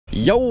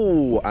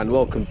Yo, and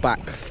welcome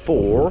back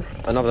for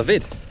another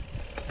vid.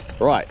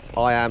 Right,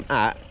 I am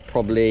at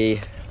probably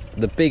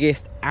the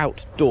biggest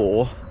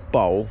outdoor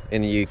bowl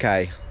in the UK.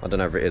 I don't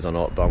know if it is or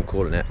not, but I'm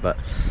calling it. But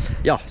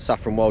yeah,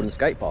 Saffron Walden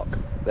skatepark.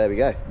 There we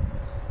go.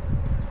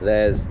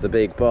 There's the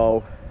big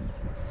bowl,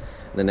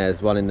 and then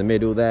there's one in the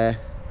middle there,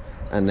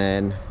 and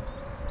then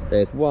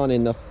there's one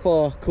in the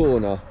far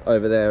corner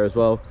over there as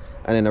well,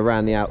 and then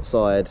around the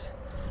outside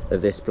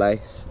of this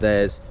place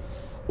there's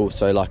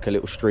also like a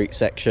little street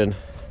section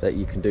that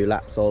you can do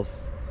laps of,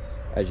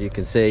 as you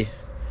can see.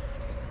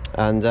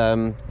 And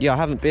yeah, I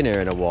haven't been here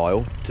in a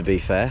while, to be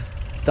fair.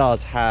 It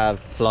does have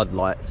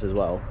floodlights as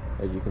well,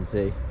 as you can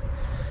see,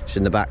 just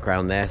in the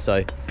background there, so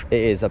it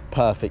is a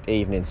perfect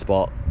evening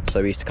spot.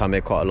 So we used to come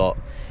here quite a lot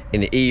in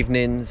the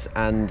evenings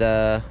and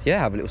yeah,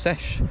 have a little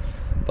sesh.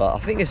 But I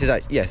think this is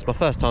actually, yeah, it's my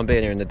first time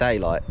being here in the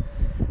daylight,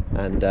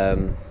 and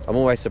I'm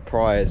always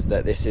surprised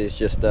that this is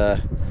just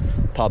a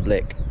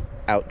public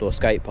outdoor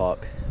skate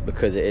park,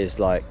 because it is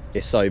like,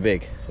 it's so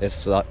big.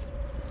 It's like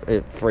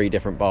 3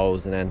 different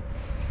bowls, and then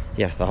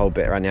yeah, the whole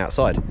bit around the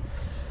outside.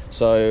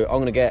 So I'm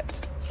gonna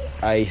get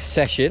a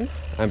session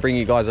and bring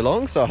you guys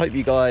along, so I hope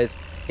you guys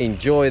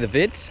enjoy the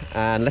vid,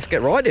 and let's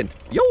get riding.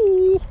 Yo!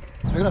 So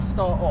we're gonna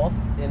start off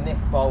in this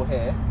bowl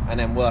here and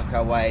then work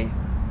our way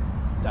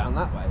down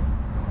that way.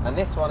 And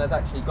this one has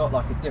actually got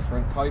like a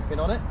different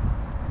coping on it.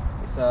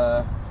 It's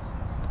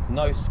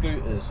no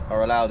scooters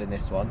are allowed in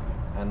this one,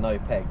 and no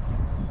pegs.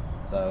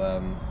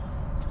 So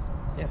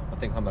yeah, I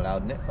think I'm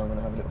allowed in it, so I'm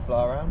gonna have a little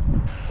fly around.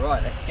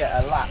 Right, let's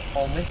get a lap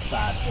on this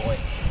bad boy.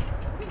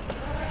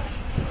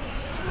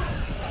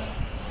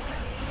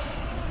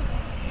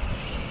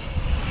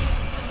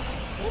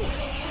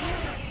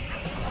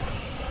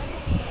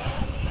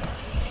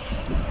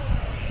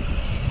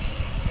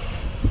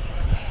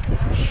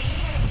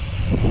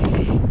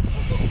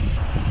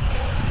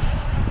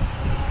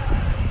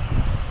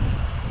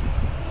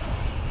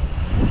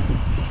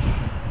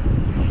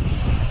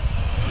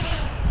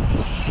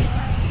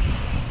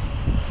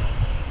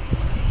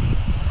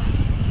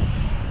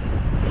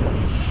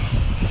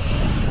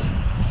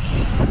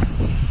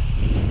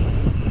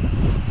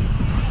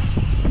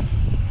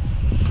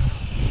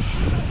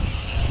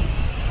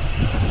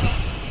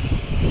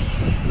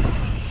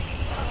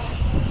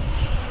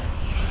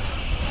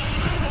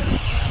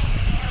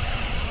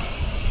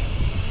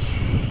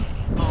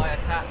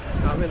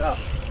 Coming up.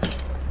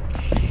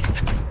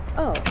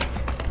 Oh.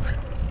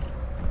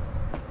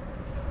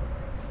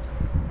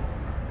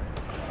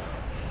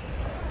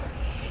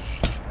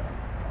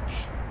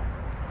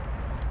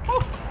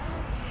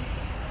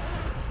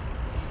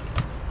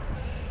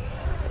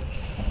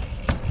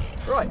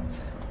 Right,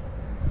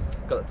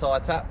 got the tyre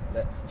tap.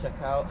 Let's check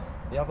out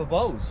the other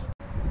bowls.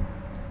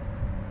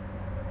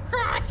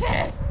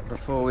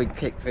 Before we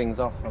kick things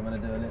off, I'm going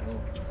to do a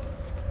little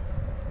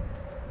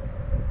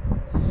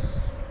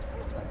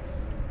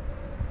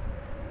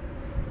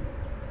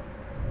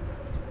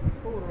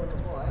quarter on the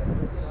bike,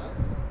 you know.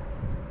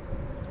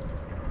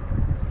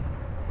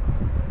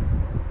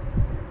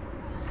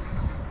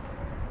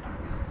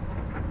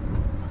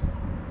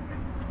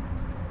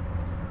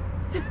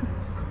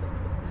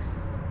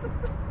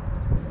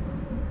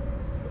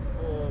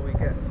 Before we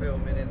get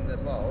filming in the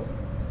bowl.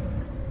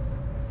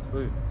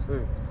 Ooh,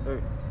 ooh,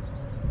 ooh.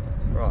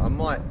 Right, I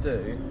might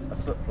do a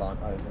foot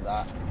plant over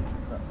that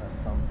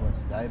at some point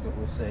today, but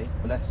we'll see.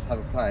 But let's have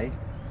a play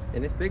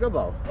in this bigger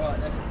bowl. Right,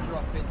 let's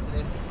drop into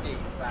this big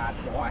bad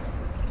boy.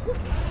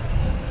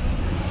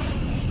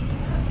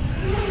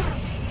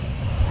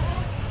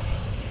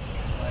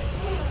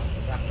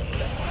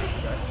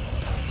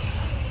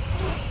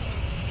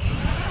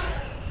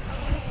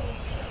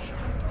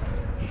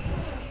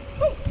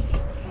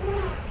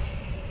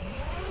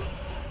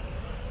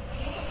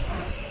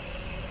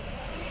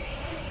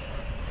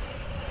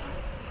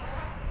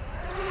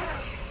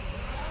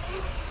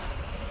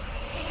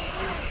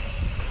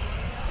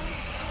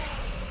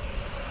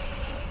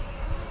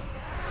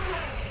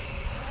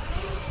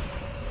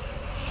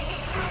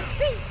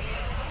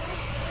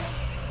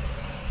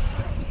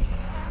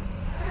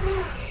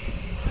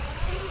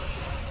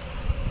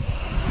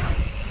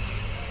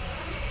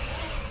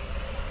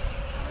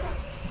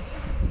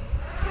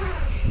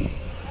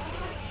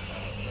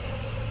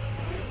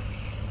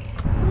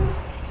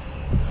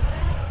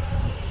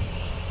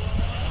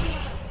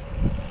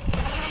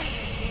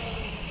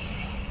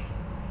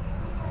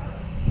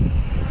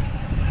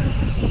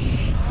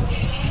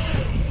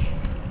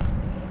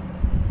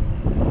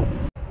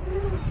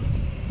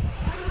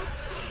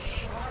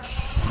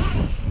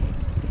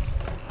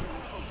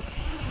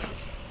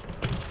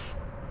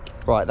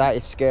 Right, that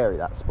is scary,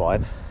 that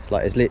spine.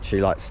 Like, it's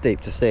literally like steep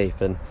to steep,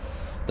 and I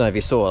don't know if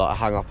you saw, like, I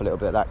hung up a little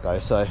bit at that go,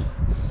 so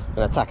I'm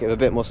gonna attack it with a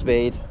bit more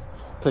speed,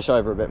 push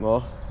over a bit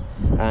more,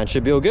 and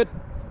should be all good.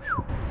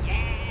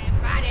 Yeah,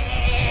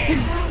 buddy!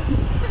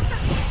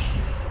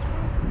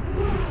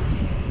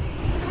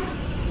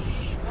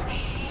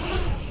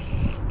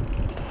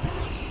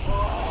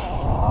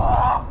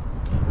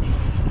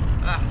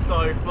 That's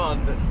so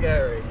fun but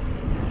scary.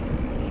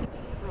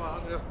 Right,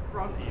 I'm gonna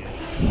front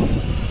you.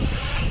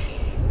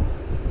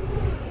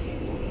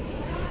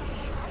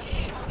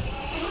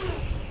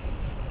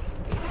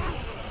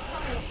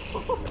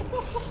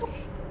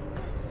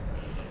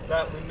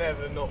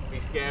 never not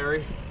be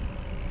scary.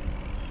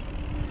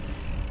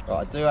 Right,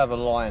 I do have a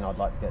line I'd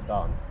like to get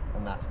done,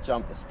 and that's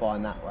jump the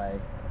spine that way,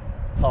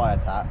 tyre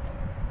tap,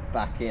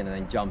 back in, and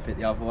then jump it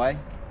the other way.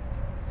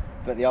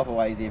 But the other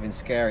way is even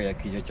scarier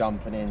because you're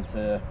jumping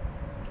into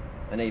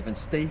an even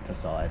steeper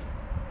side,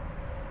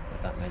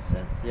 if that made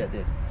sense. Yeah, it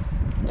did.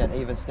 Yeah, an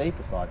even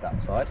steeper side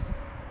that side.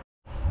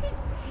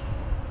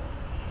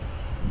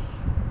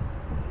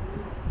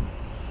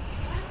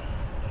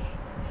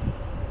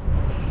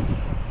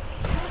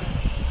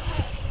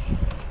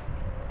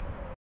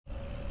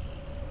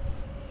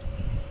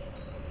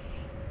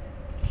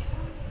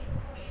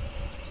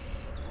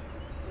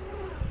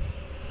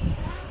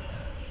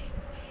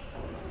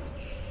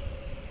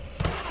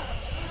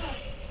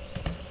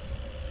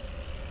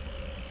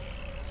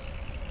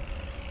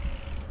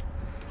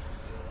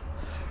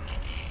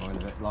 A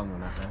bit long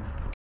on that then.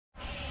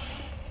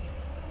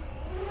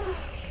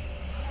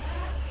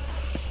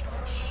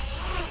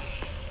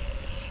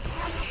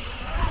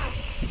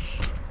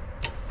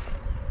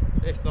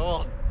 It's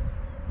on.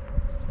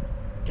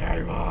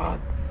 Game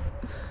on.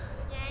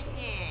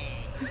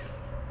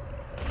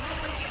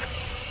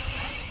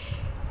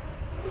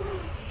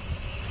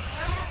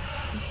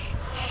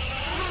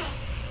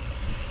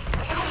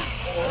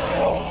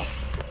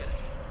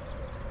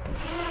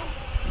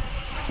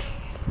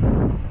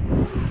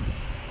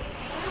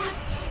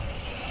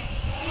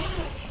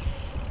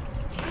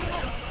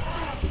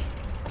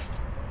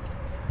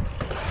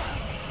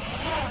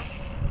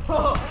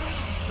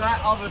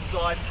 That other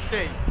side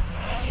steep.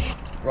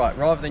 Right,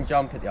 rather than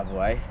jump it the other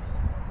way,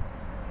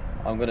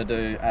 I'm going to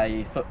do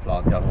a foot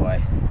plant the other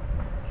way.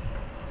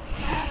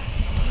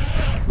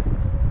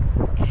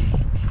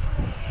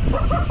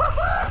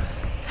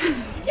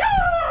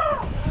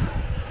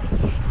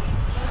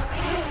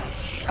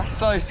 That's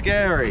so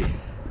scary.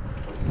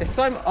 It's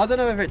so, I don't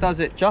know if it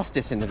does it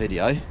justice in the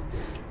video,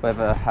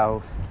 whether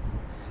how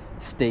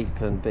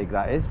steep and big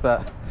that is,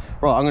 but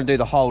right, I'm going to do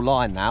the whole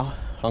line now.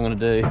 I'm going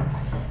to do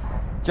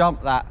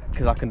jump that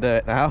because I can do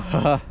it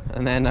now,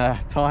 and then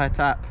tyre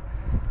tap,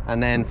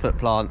 and then foot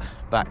plant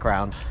back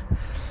round,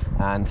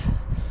 and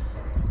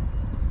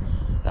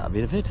that'll be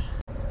the vid.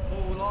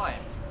 Full line.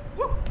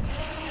 Woo!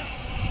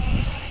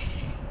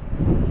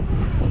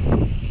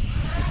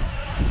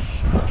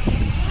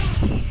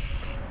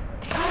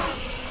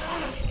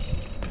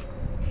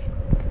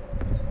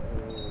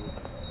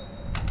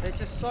 There's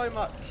just so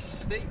much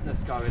steepness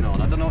going on,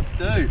 I don't know what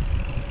to do.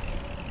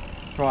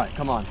 Right,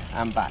 come on,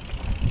 and back.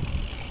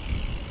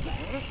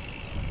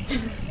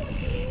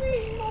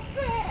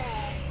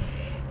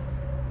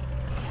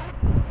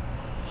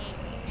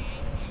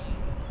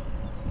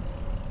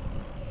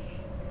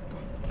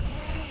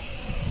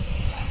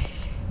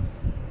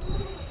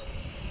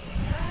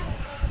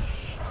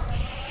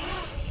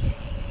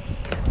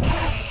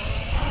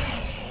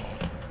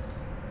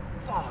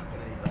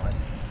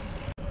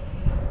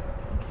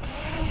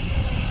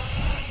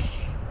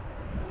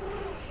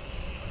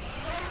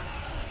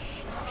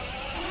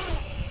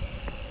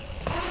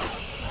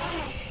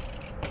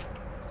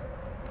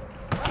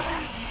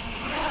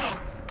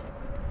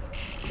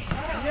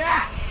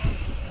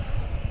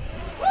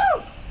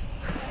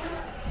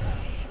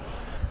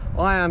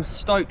 I am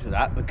stoked with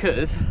that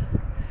because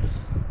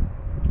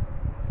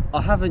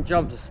I haven't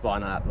jumped a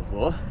spine like that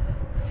before.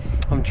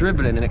 I'm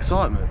dribbling in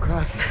excitement,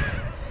 cracking.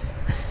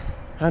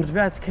 And to be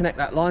able to connect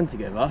that line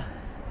together,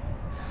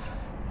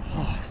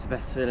 oh, it's the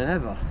best feeling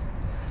ever.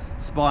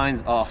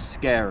 Spines are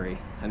scary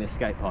and this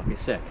skate park is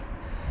sick.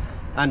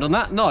 And on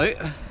that note,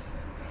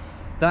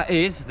 that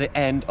is the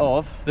end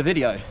of the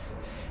video.